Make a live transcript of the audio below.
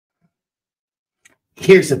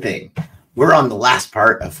Here's the thing. We're on the last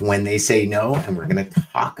part of when they say no, and we're going to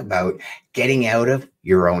talk about getting out of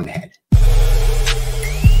your own head.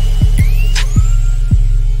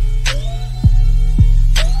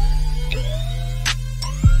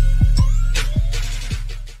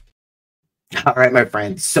 All right, my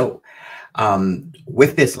friends. So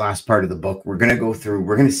with this last part of the book, we're going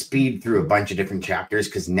to speed through a bunch of different chapters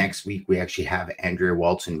because next week we actually have Andrea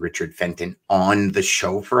Waltz and Richard Fenton on the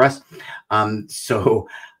show for us. I'm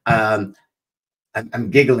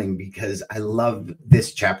giggling because I love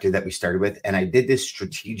this chapter that we started with, and I did this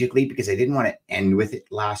strategically because I didn't want to end with it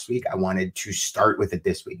last week. I wanted to start with it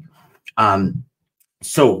this week.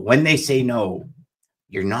 So when they say no,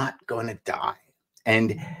 you're not going to die.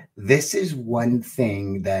 And this is one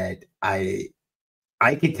thing that I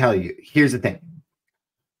could tell you. Here's the thing.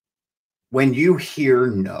 When you hear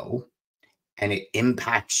no and it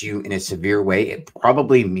impacts you in a severe way, it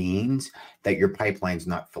probably means that your pipeline's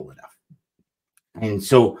not full enough. And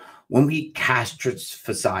so when we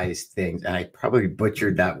catastrophize things, and I probably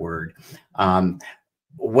butchered that word,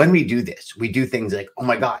 when we do this, we do things like, oh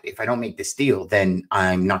my God, if I don't make this deal, then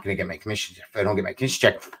I'm not going to get my commission. If I don't get my commission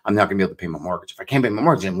check, I'm not going to be able to pay my mortgage. If I can't pay my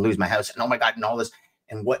mortgage, I'm going to lose my house. And oh my God, and all this.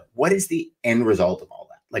 And what is the end result of all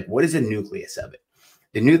that? Like, what is the nucleus of it?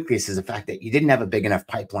 The nucleus is the fact that you didn't have a big enough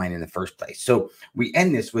pipeline in the first place. So we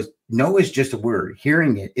end this with no is just a word.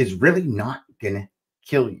 Hearing it is really not going to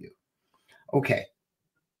kill you. Okay.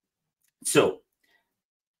 So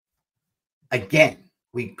again,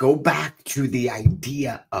 we go back to the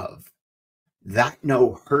idea of that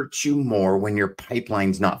no hurts you more when your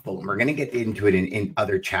pipeline's not full. And we're going to get into it in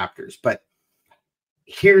other chapters. But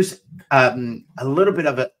here's a little bit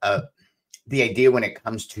of the idea when it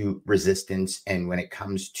comes to resistance and when it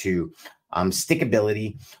comes to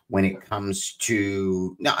stickability, when it comes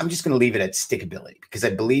to, no, I'm just going to leave it at stickability because I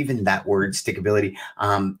believe in that word, stickability.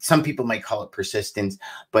 Some people might call it persistence,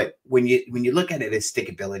 but when you look at it as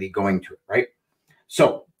stickability, going to it, right?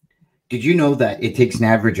 So did you know that it takes an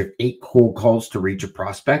average of 8 cold calls to reach a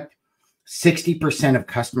prospect? 60% of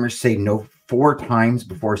customers say no 4 times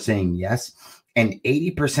before saying yes. And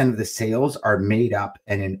 80% of the sales are made up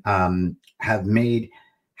and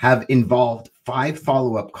have involved 5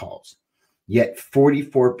 follow-up calls. Yet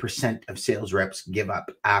 44% of sales reps give up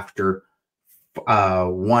after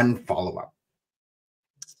 1 follow-up.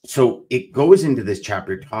 So it goes into this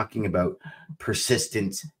chapter talking about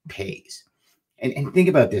persistence pays. And think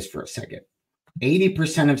about this for a second.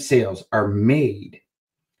 80% of sales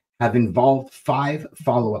have involved 5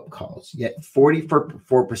 follow-up calls, yet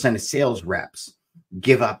 44% of sales reps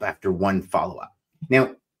give up after 1 follow-up.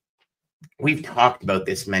 Now, we've talked about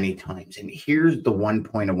this many times, and here's the one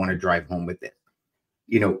point I want to drive home with it.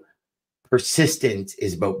 Persistence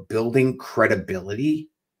is about building credibility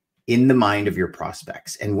in the mind of your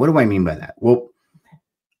prospects. And what do I mean by that? Well,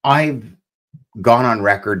 I've gone on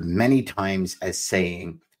record many times as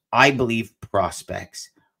saying, I believe prospects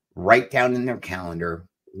write down in their calendar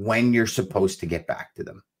when you're supposed to get back to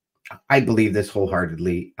them. I believe this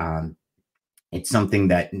wholeheartedly. It's something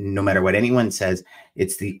that no matter what anyone says,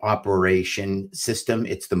 it's the operation system.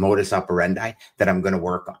 It's the modus operandi that I'm going to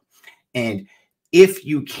work on. And if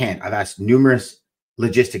you can't, I've asked numerous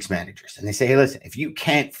logistics managers and they say, hey, listen, if you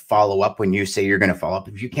can't follow up when you say you're going to follow up,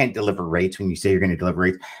 if you can't deliver rates when you say you're going to deliver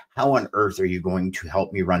rates, how on earth are you going to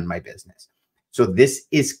help me run my business? So this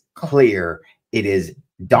is clear. It is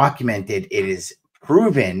documented. It is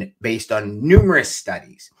proven based on numerous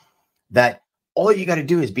studies that all you got to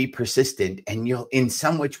do is be persistent and you'll in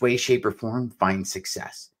some which way, shape, or form find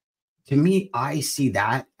success. To me, I see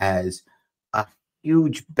that as a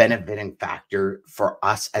huge benefiting factor for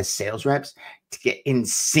us as sales reps to get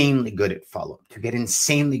insanely good at follow-up, to get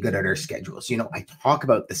insanely good at our schedules. I talk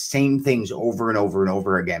about the same things over and over and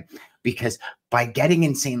over again because by getting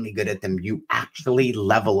insanely good at them, you actually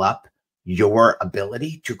level up your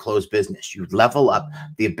ability to close business. You level up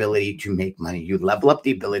the ability to make money. You level up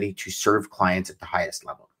the ability to serve clients at the highest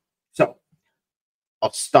level. So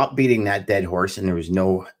I'll stop beating that dead horse, and there was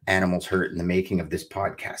no animals hurt in the making of this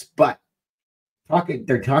podcast. But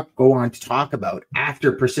go on to talk about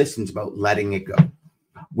after persistence about letting it go.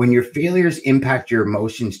 When your failures impact your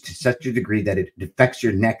emotions to such a degree that it affects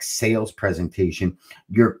your next sales presentation,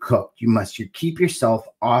 you're cooked. You keep yourself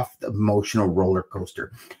off the emotional roller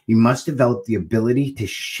coaster. You must develop the ability to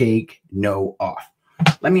shake no off.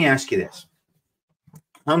 Let me ask you this.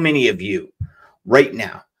 How many of you right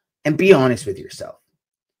now, and be honest with yourself,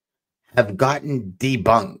 have gotten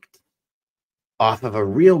debunked off of a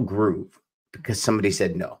real groove because somebody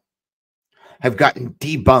said no? Have gotten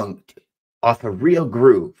debunked off a real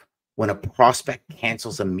groove when a prospect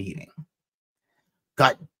cancels a meeting?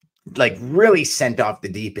 got like really sent off the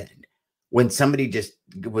deep end when somebody just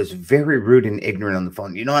was very rude and ignorant on the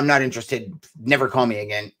phone. I'm not interested. Never call me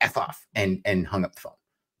again. F off, and hung up the phone.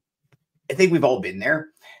 I think we've all been there.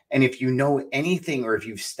 And if you know anything, or if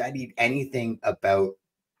you've studied anything about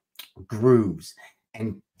grooves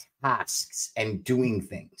and tasks and doing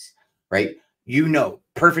things, right?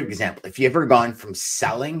 Perfect example. If you ever gone from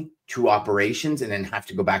selling to operations and then have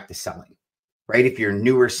to go back to selling, right? If you're a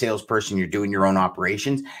newer salesperson, you're doing your own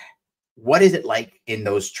operations. What is it like in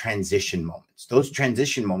those transition moments? Those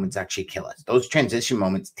transition moments actually kill us. Those transition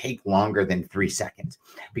moments take longer than 3 seconds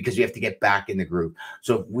because we have to get back in the groove.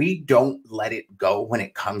 So if we don't let it go when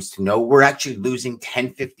it comes to no, we're actually losing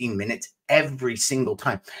 10, 15 minutes every single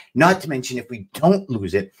time. Not to mention, if we don't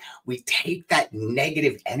lose it, we take that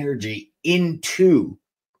negative energy into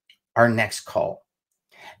our next call.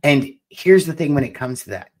 And here's the thing when it comes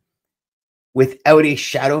to that. Without a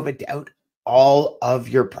shadow of a doubt, all of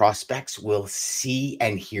your prospects will see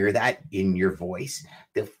and hear that in your voice.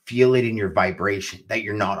 They'll feel it in your vibration that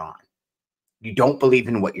you're not on. You don't believe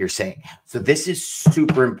in what you're saying. So this is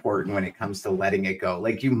super important when it comes to letting it go.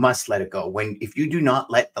 Like, you must let it go. If you do not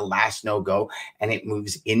let the last no go and it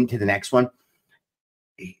moves into the next one,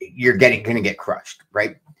 you're going to get crushed,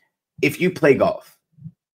 right? If you play golf,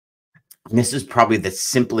 and this is probably the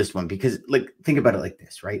simplest one, because think about it like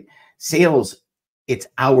this, right? Sales, it's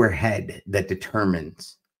our head that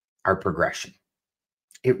determines our progression.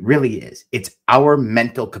 It really is. It's our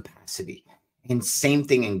mental capacity. And same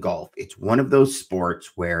thing in golf. It's one of those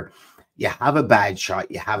sports where you have a bad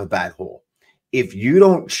shot, you have a bad hole. If you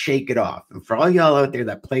don't shake it off, and for all y'all out there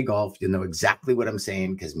that play golf, you know exactly what I'm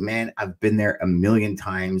saying, because man, I've been there a million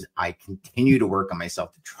times. I continue to work on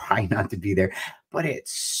myself to try not to be there, but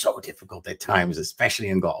it's so difficult at times, especially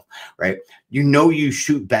in golf, right? You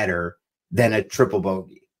shoot better than a triple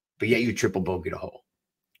bogey, but yet you triple bogeyed a hole.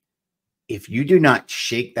 If you do not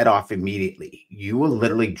shake that off immediately, you will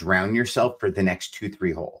literally drown yourself for the next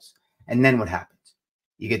 2-3 holes. And then what happens?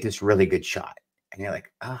 You get this really good shot and you're like,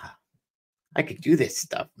 I could do this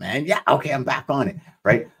stuff, man. Yeah, okay, I'm back on it,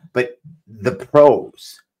 right? But the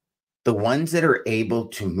pros, the ones that are able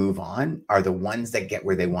to move on, are the ones that get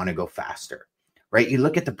where they want to go faster, right? You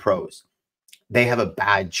look at the pros. They have a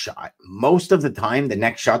bad shot. Most of the time, the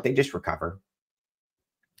next shot, they just recover.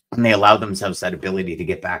 And they allow themselves that ability to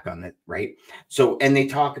get back on it, right? So, and they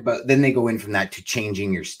talk about, then they go in from that to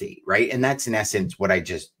changing your state, right? And that's in essence what I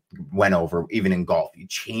just went over, even in golf. You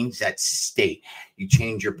change that state, you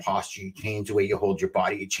change your posture, you change the way you hold your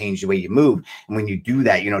body, you change the way you move. And when you do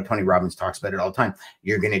that, Tony Robbins talks about it all the time,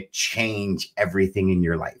 you're going to change everything in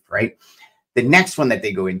your life, right? The next one that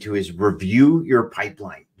they go into is review your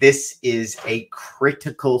pipeline. This is a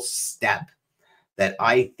critical step that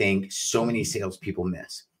I think so many salespeople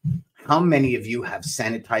miss. How many of you have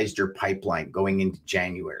sanitized your pipeline going into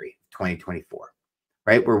January 2024?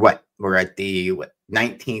 Right? We're at the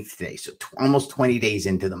 19th day, so almost 20 days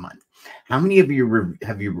into the month. How many of you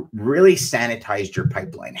have you really sanitized your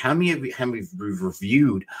pipeline? How many of you have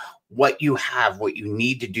reviewed what you have, what you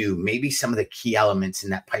need to do, maybe some of the key elements in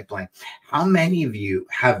that pipeline? How many of you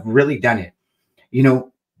have really done it?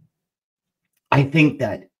 I think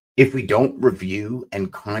that if we don't review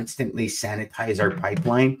and constantly sanitize our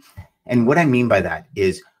pipeline, and what I mean by that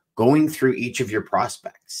is going through each of your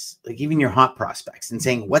prospects, like even your hot prospects, and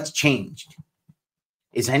saying, what's changed?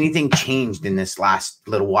 Is anything changed in this last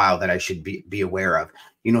little while that I should be aware of?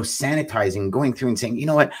 Sanitizing, going through and saying, you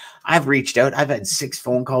know what? I've reached out. I've had 6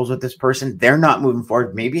 phone calls with this person. They're not moving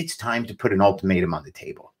forward. Maybe it's time to put an ultimatum on the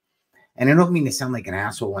table. And I don't mean to sound like an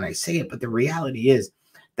asshole when I say it, but the reality is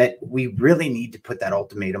that we really need to put that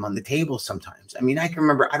ultimatum on the table sometimes. I mean, I can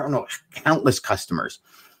remember, I don't know, countless customers.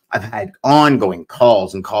 I've had ongoing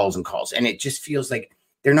calls and calls and calls, and it just feels like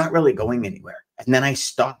they're not really going anywhere. And then I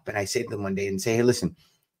stop and I say to them one day and say, hey, listen,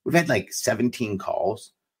 we've had like 17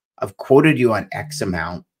 calls. I've quoted you on X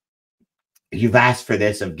amount. You've asked for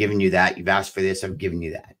this. I've given you that. You've asked for this. I've given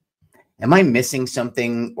you that. Am I missing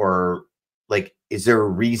something, or is there a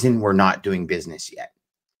reason we're not doing business yet?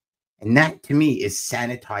 And that to me is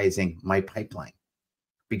sanitizing my pipeline,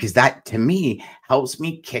 because that to me helps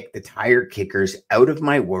me kick the tire kickers out of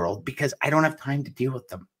my world, because I don't have time to deal with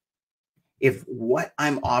them. If what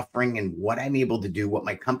I'm offering and what I'm able to do, what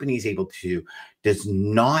my company is able to do, does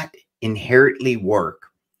not inherently work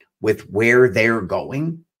with where they're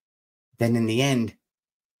going, then in the end,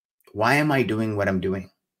 why am I doing what I'm doing?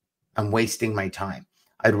 I'm wasting my time.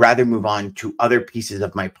 I'd rather move on to other pieces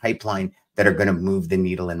of my pipeline that are going to move the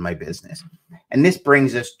needle in my business. And this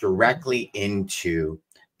brings us directly into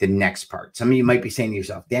the next part. Some of you might be saying to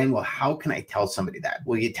yourself, Dan, well, how can I tell somebody that?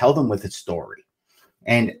 Well, you tell them with a story.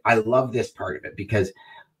 And I love this part of it because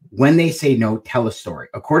when they say no, tell a story.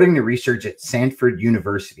 According to research at Stanford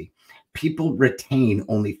University, people retain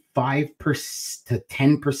only 5% to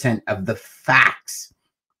 10% of the facts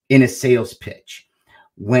in a sales pitch.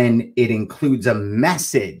 When it includes a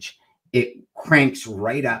message, it cranks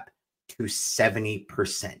right up to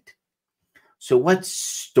 70%. So what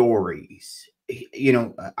stories?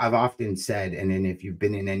 I've often said, and then if you've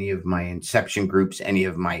been in any of my inception groups, any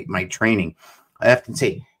of my training, I often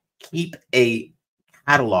say, keep a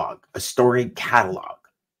catalog, a story catalog,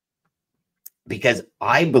 because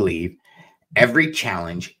I believe every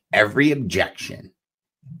challenge, every objection,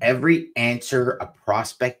 every answer a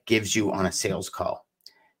prospect gives you on a sales call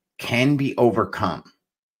can be overcome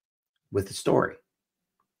with a story.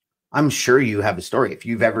 I'm sure you have a story. If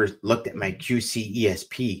you've ever looked at my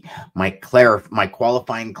QCESP, my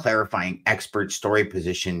qualifying, clarifying expert story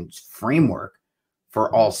positions framework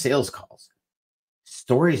for all sales calls,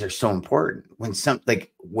 stories are so important.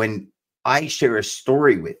 When I share a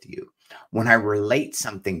story with you, when I relate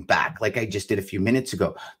something back, like I just did a few minutes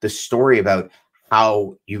ago, the story about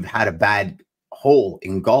how you've had a bad hole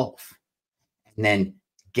in golf and then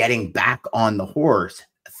getting back on the horse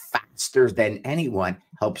faster than anyone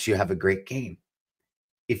helps you have a great game.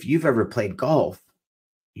 If you've ever played golf,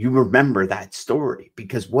 you remember that story,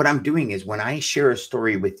 because what I'm doing is when I share a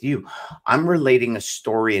story with you, I'm relating a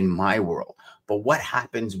story in my world. But what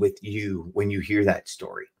happens with you when you hear that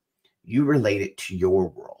story? You relate it to your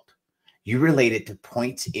world. You relate it to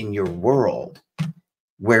points in your world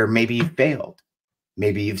where maybe you failed,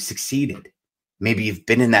 maybe you've succeeded, maybe you've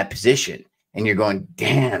been in that position. And you're going,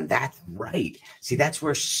 damn, that's right. See, that's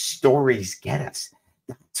where stories get us.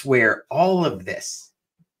 That's where all of this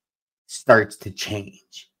starts to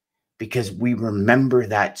change, because we remember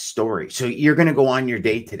that story. So you're going to go on your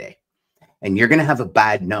day today and you're going to have a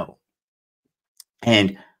bad no.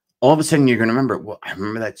 And all of a sudden you're going to remember, well, I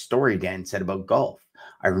remember that story Dan said about golf.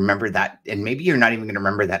 I remember that. And maybe you're not even going to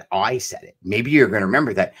remember that I said it. Maybe you're going to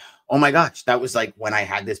remember that, oh my gosh, that was like when I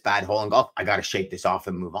had this bad hole in golf. I got to shake this off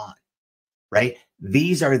and move on. Right?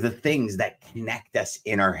 These are the things that connect us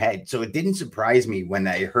in our head. So it didn't surprise me when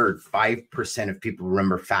I heard 5% of people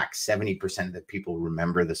remember facts, 70% of the people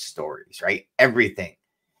remember the stories, right? Everything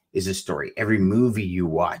is a story. Every movie you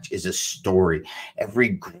watch is a story. Every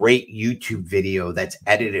great YouTube video that's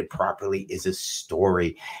edited properly is a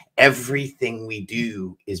story. Everything we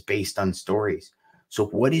do is based on stories. So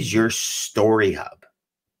what is your story hub?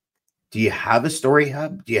 Do you have a story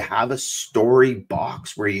hub? Do you have a story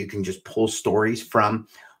box where you can just pull stories from,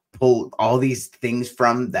 pull all these things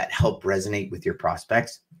from that help resonate with your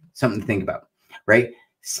prospects? Something to think about, right?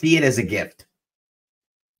 See it as a gift.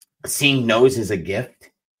 Seeing no's as a gift,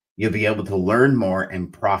 you'll be able to learn more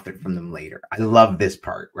and profit from them later. I love this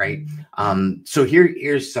part, right? So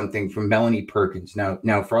here's something from Melanie Perkins.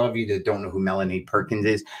 Now, for all of you that don't know who Melanie Perkins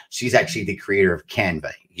is, she's actually the creator of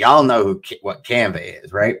Canva. Y'all know what Canva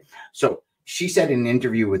is, right? So she said in an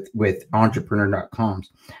interview with entrepreneur.com,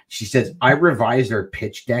 she says, I revise our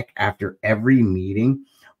pitch deck after every meeting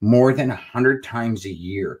more than 100 times a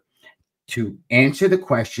year to answer the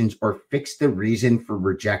questions or fix the reason for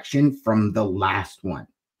rejection from the last one.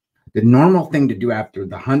 The normal thing to do after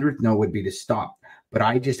the 100th no would be to stop, but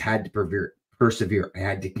I just had to persevere. I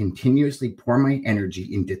had to continuously pour my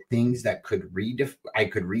energy into things that I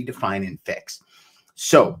could redefine and fix.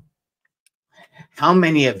 So how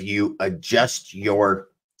many of you adjust your,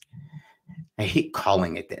 I hate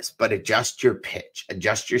calling it this, but adjust your pitch,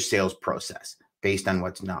 adjust your sales process based on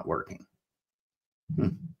what's not working?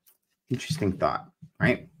 Interesting thought,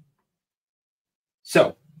 right?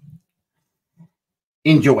 So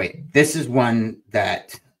enjoy it. This is one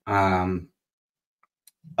that I've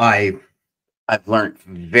learned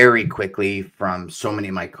very quickly from so many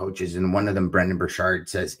of my coaches. And one of them, Brendan Burchard,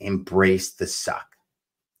 says, embrace the suck,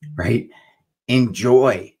 right?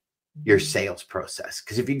 Enjoy your sales process.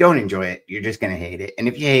 Because if you don't enjoy it, you're just going to hate it. And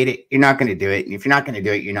if you hate it, you're not going to do it. And if you're not going to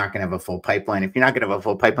do it, you're not going to have a full pipeline. If you're not going to have a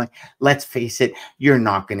full pipeline, let's face it, you're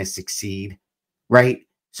not going to succeed, right?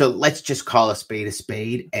 So let's just call a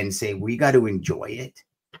spade and say, we got to enjoy it.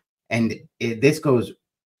 And this goes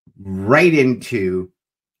right into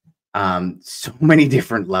so many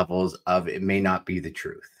different levels of it may not be the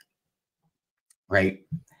truth, right?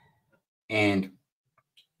 And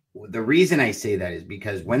the reason I say that is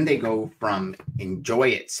because when they go from enjoy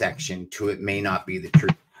it section to it may not be the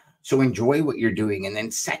truth. So enjoy what you're doing. And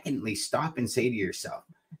then secondly, stop and say to yourself,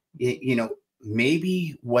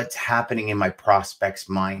 maybe what's happening in my prospect's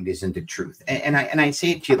mind isn't the truth. And I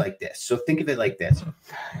say it to you like this. So think of it like this.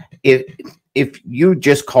 if you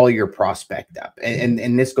just call your prospect up,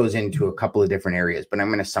 and this goes into a couple of different areas, but I'm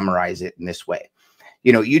going to summarize it in this way.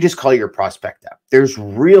 You just call your prospect up. There's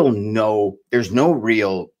no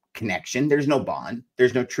real connection. There's no bond.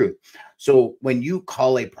 There's no truth. So when you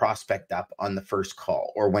call a prospect up on the first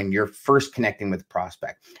call, or when you're first connecting with a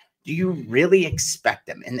prospect, do you really expect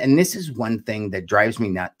them? And this is one thing that drives me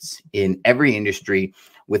nuts in every industry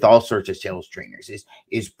with all sorts of sales trainers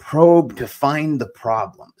is probe to find the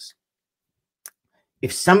problems.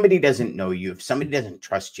 If somebody doesn't know you, if somebody doesn't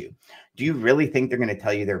trust you, do you really think they're going to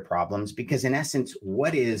tell you their problems? Because in essence,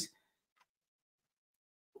 what does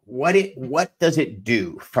it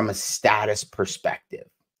do from a status perspective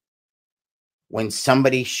when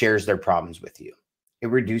somebody shares their problems with you? It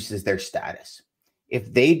reduces their status.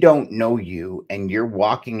 If they don't know you and you're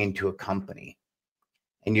walking into a company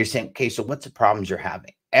and you're saying, okay, so what's the problems you're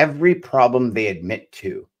having? Every problem they admit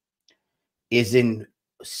to is in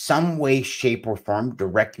some way, shape, or form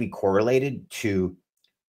directly correlated to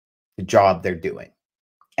the job they're doing.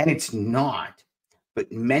 And it's not, but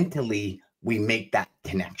mentally we make that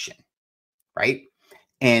connection, right?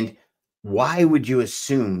 And why would you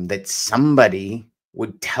assume that somebody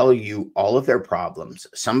would tell you all of their problems?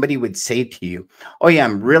 Somebody would say to you, oh yeah,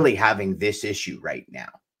 I'm really having this issue right now.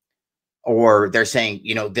 Or they're saying,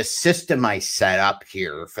 the system I set up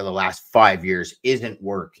here for the last 5 years isn't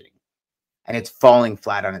working and it's falling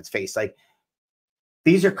flat on its face. Like,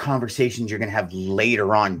 these are conversations you're going to have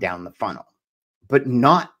later on down the funnel, but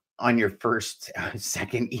not on your first,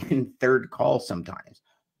 second, even third call sometimes.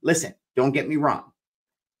 Listen, don't get me wrong.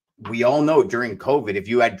 We all know during COVID, if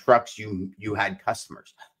you had trucks, you had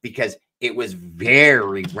customers, because it was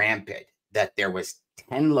very rampant that there was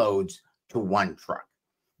 10 loads to one truck.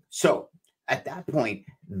 So at that point,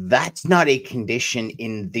 that's not a condition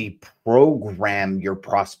in the program your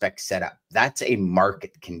prospect set up. That's a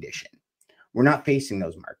market condition. We're not facing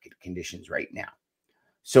those market conditions right now.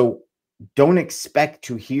 So don't expect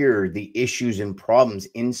to hear the issues and problems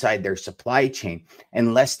inside their supply chain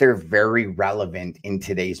unless they're very relevant in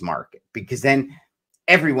today's market, because then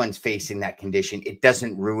everyone's facing that condition. It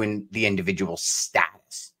doesn't ruin the individual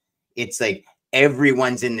status. It's like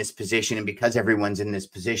everyone's in this position, and because everyone's in this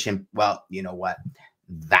position, well, you know what?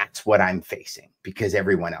 That's what I'm facing because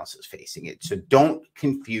everyone else is facing it. So don't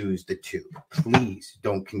confuse the two. Please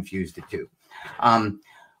don't confuse the two.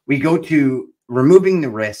 We go to removing the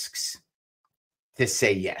risks to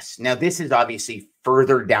say yes. Now, this is obviously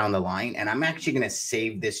further down the line, and I'm actually going to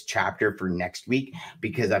save this chapter for next week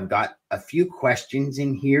because I've got a few questions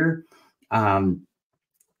in here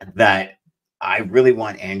that I really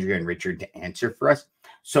want Andrea and Richard to answer for us.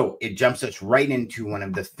 So it jumps us right into one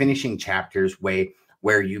of the finishing chapters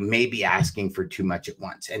where you may be asking for too much at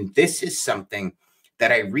once. And this is something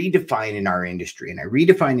that I redefine in our industry. And I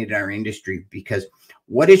redefine it in our industry because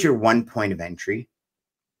what is your one point of entry,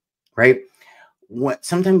 right?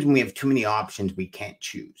 Sometimes when we have too many options, we can't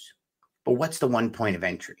choose. But what's the one point of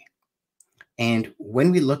entry? And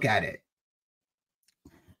when we look at it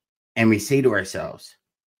and we say to ourselves,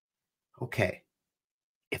 okay,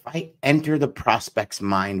 if I enter the prospect's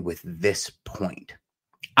mind with this point,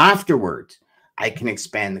 afterwards, I can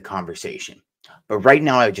expand the conversation. But right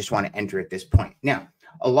now, I just want to enter at this point. Now,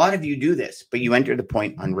 a lot of you do this, but you enter the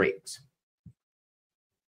point on rates.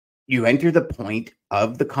 You enter the point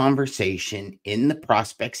of the conversation in the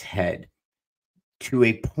prospect's head to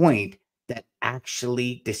a point that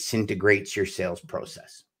actually disintegrates your sales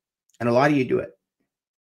process. And a lot of you do it.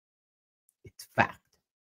 It's fact.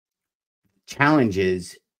 Challenge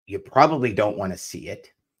is you probably don't want to see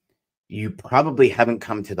it. You probably haven't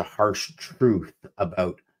come to the harsh truth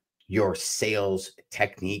about your sales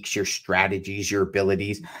techniques, your strategies, your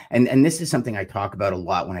abilities. And this is something I talk about a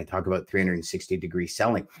lot when I talk about 360-degree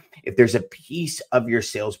selling. If there's a piece of your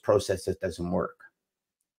sales process that doesn't work,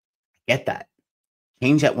 get that.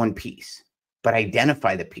 Change that one piece, but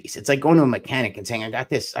identify the piece. It's like going to a mechanic and saying, I got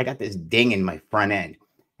this ding in my front end.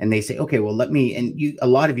 And they say, okay, well, a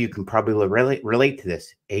lot of you can probably relate to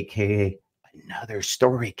this, AKA another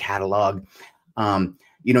story catalog.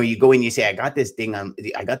 You go and you say, I got this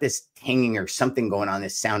tinging or something going on,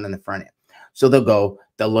 this sound on the front end. So they'll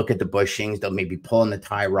look at the bushings, they'll maybe pull on the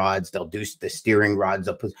tie rods, they'll do the steering rods,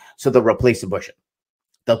 they'll replace the bushing.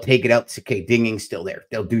 They'll take it out, it's okay, dinging's still there.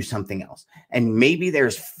 They'll do something else. And maybe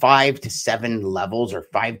there's 5 to 7 levels or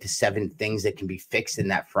 5 to 7 things that can be fixed in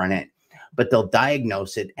that front end. But they'll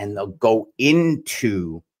diagnose it and they'll go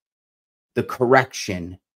into the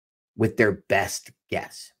correction with their best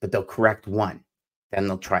guess. But they'll correct one, then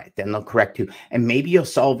they'll try it, then they'll correct 2. And maybe you'll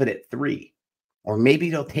solve it at 3, or maybe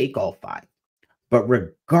they'll take all 5. But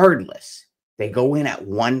regardless, they go in at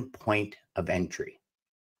one point of entry.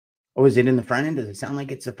 Oh, is it in the front end? Does it sound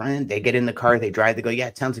like it's the front end? They get in the car, they drive, they go, yeah,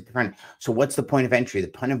 it sounds like the front end. So what's the point of entry?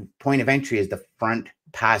 The point of entry is the front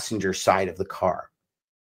passenger side of the car,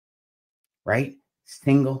 right?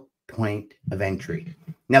 Single point of entry.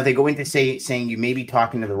 Now they go into saying you may be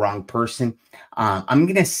talking to the wrong person. I'm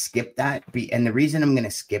going to skip that. And the reason I'm going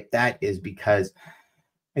to skip that is because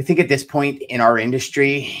I think at this point in our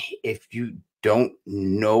industry, if you don't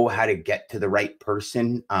know how to get to the right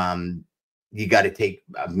person, you got to take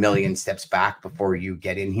a million steps back before you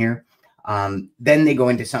get in here. Then they go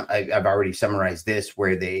into I've already summarized this,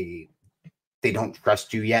 where they don't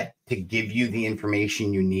trust you yet to give you the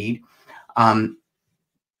information you need.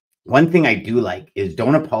 One thing I do like is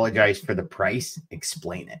don't apologize for the price,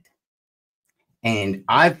 explain it. And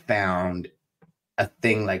I've found a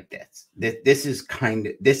thing like this. This is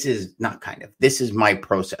my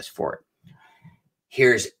process for it.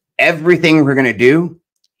 Here's everything we're going to do.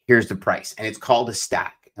 Here's the price. And it's called a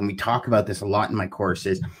stack. And we talk about this a lot in my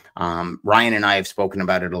courses. Ryan and I have spoken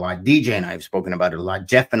about it a lot. DJ and I have spoken about it a lot.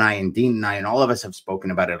 Jeff and I and Dean and I and all of us have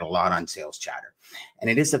spoken about it a lot on Sales Chatter. And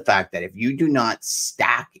it is the fact that if you do not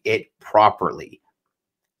stack it properly,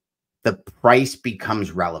 the price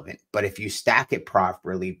becomes relevant. But if you stack it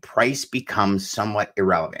properly, price becomes somewhat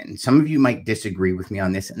irrelevant. And some of you might disagree with me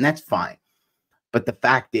on this, and that's fine. But the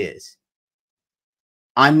fact is,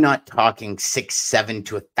 I'm not talking $600, $700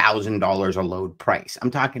 to $1,000 a load price.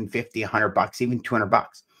 I'm talking $50, $100, even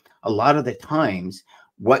 $200. A lot of the times,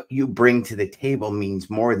 what you bring to the table means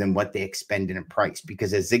more than what they expend in a price,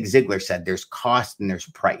 because as Zig Ziglar said, there's cost and there's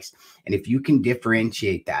price. And if you can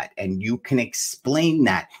differentiate that and you can explain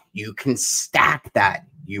that, you can stack that,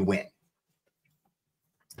 you win.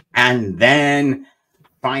 And then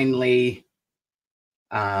finally,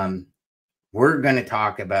 we're going to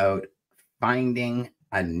talk about finding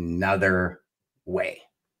another way.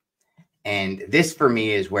 And this for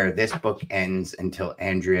me is where this book ends until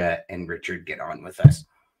Andrea and Richard get on with us.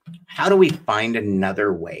 How do we find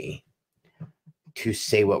another way to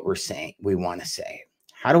say what we're saying we want to say?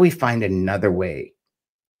 How do we find another way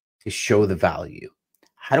to show the value?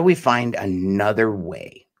 How do we find another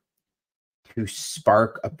way to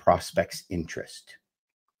spark a prospect's interest?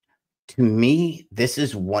 To me, this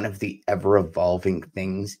is one of the ever-evolving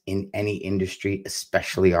things in any industry,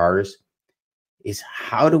 especially ours, is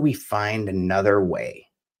how do we find another way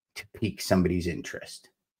to pique somebody's interest?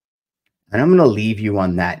 And I'm going to leave you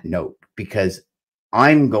on that note, because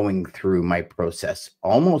I'm going through my process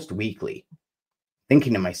almost weekly,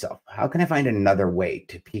 thinking to myself, how can I find another way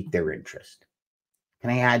to pique their interest? Can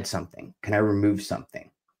I add something? Can I remove something?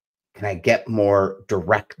 Can I get more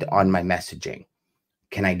direct on my messaging?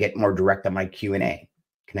 Can I get more direct on my Q&A?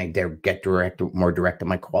 Can I get more direct on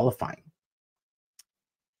my qualifying?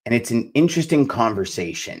 And it's an interesting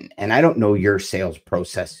conversation. And I don't know your sales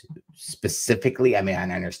process specifically. I mean, I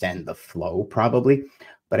understand the flow probably,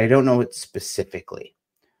 but I don't know it specifically.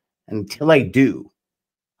 Until I do,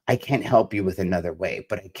 I can't help you with another way,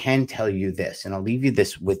 but I can tell you this, and I'll leave you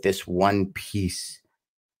this with this one piece,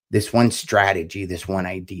 this one strategy, this one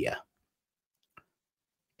idea.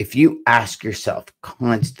 If you ask yourself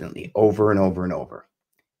constantly over and over and over,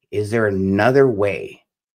 is there another way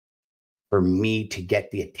for me to get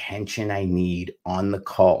the attention I need on the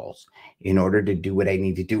calls in order to do what I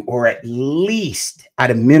need to do, or at least at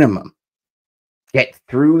a minimum, get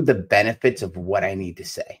through the benefits of what I need to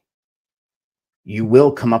say? You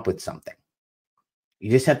will come up with something. You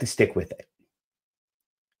just have to stick with it.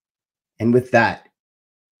 And with that,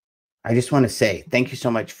 I just want to say thank you so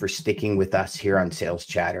much for sticking with us here on Sales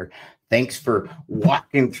Chatter. Thanks for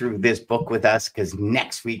walking through this book with us, because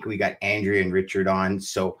next week we got Andrea and Richard on.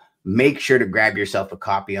 So make sure to grab yourself a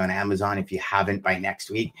copy on Amazon if you haven't by next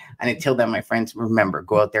week. And until then, my friends, remember,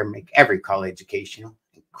 go out there, make every call educational,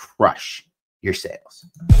 and crush your sales.